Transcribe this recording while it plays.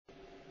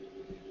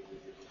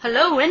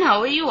Hello and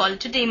how are you all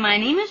today? My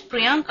name is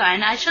Priyanka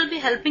and I shall be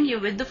helping you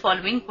with the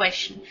following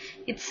question.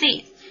 It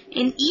says,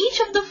 in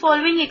each of the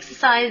following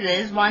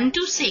exercises 1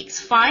 to 6,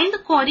 find the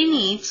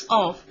coordinates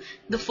of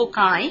the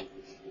foci,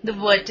 the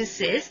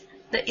vertices,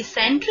 the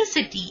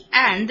eccentricity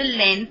and the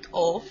length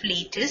of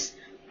latus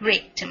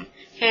rectum.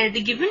 Here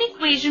the given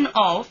equation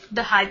of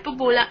the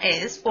hyperbola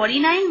is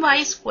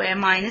 49y square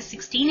minus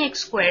 16x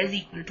square is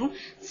equal to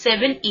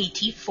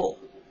 784.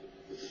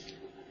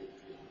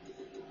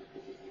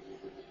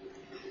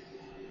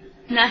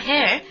 Now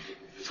here,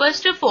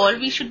 first of all,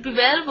 we should be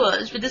well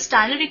versed with the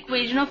standard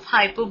equation of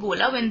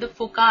hyperbola when the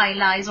foci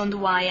lies on the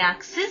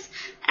y-axis,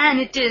 and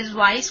it is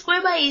y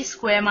square by a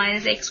square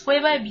minus x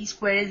square by b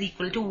square is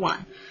equal to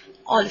 1.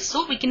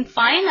 Also, we can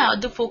find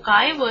out the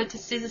foci,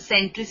 vertices,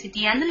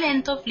 eccentricity and the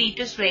length of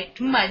latus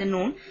rectum by the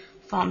known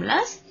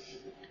formulas.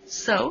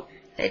 So,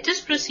 let us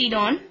proceed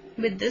on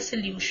with the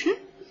solution.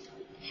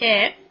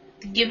 Here,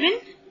 given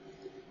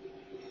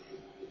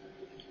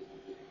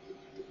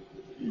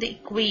the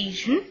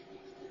equation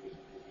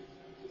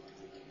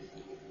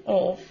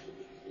of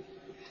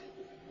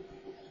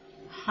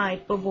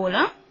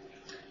hyperbola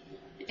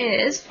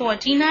is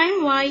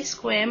 49y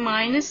square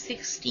minus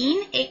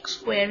 16x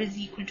square is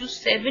equal to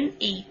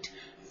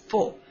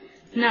 784.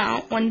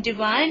 Now, on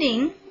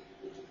dividing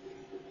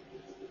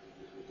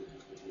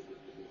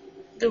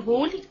the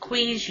whole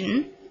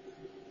equation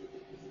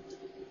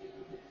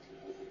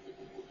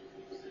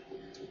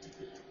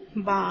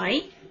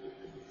by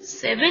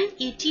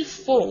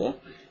 784,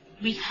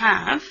 we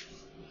have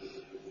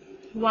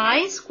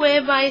y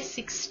square by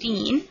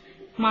 16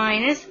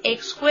 minus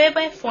x square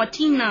by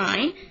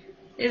 49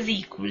 is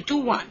equal to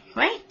 1,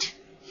 right?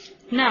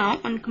 Now,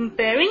 on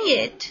comparing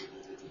it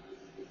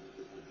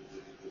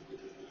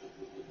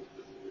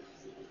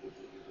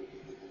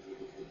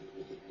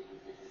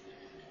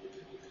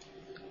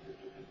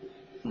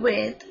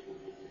with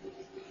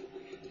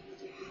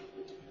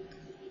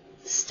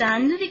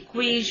standard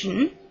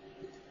equation,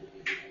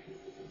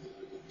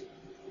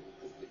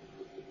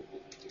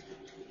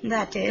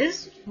 that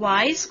is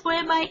y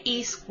square by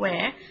a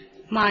square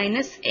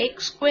minus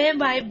x square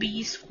by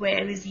b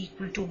square is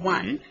equal to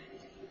 1.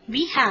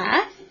 We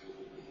have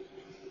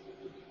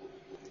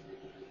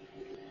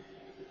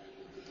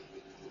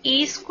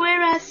a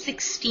square as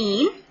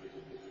 16,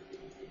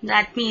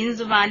 that means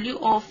the value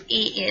of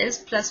a is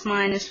plus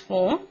minus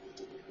 4,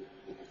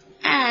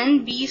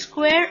 and b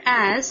square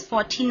as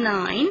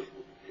 49,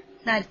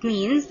 that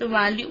means the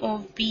value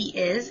of b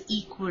is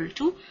equal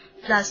to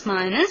plus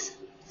minus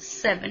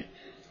 7.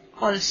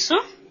 Also,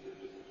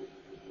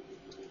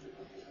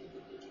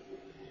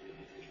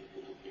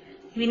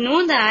 we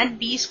know that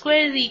b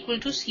square is equal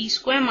to c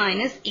square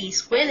minus a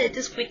square. Let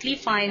us quickly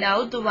find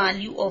out the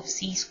value of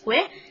c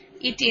square.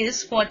 It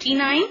is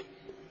 49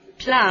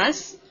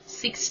 plus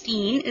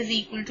 16 is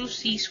equal to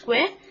c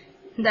square,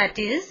 that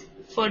is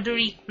further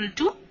equal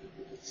to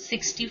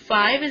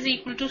 65 is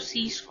equal to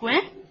c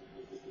square.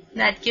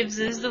 That gives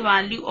us the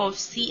value of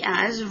c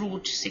as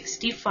root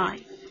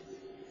 65.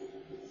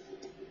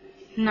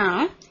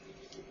 Now,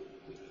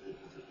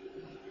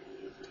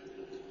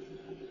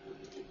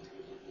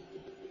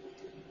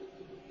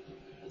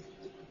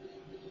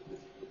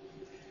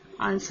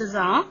 answers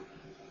are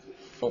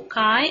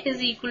foci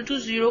is equal to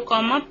 0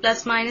 comma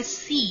plus minus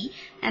c,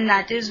 and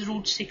that is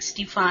root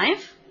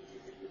 65.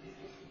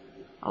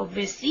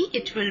 Obviously,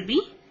 it will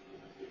be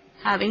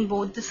having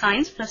both the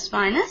signs plus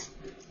minus.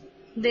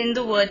 Then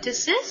the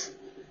vertices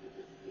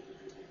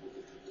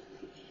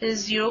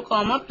is 0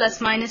 comma plus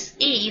minus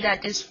a,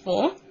 that is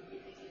 4.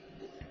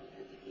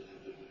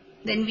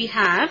 Then we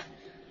have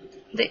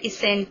the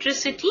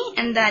eccentricity,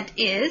 and that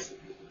is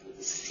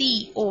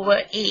c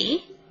over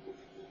a.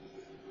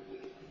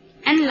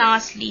 And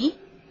lastly,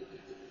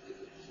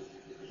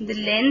 the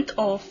length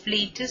of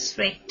latus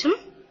rectum,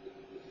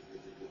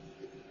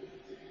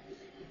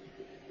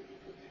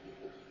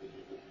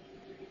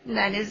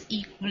 that is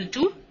equal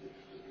to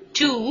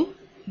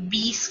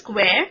 2b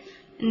square,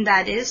 and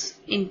that is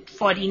in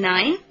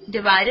 49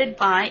 divided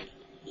by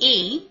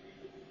a,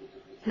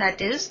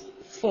 that is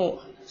 4.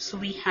 So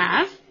we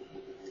have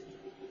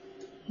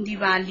the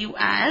value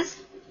as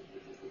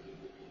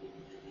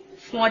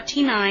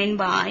 49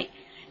 by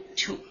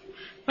 2.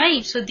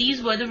 Right, so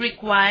these were the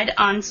required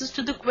answers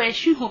to the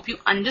question. Hope you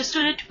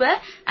understood it well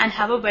and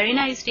have a very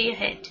nice day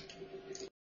ahead.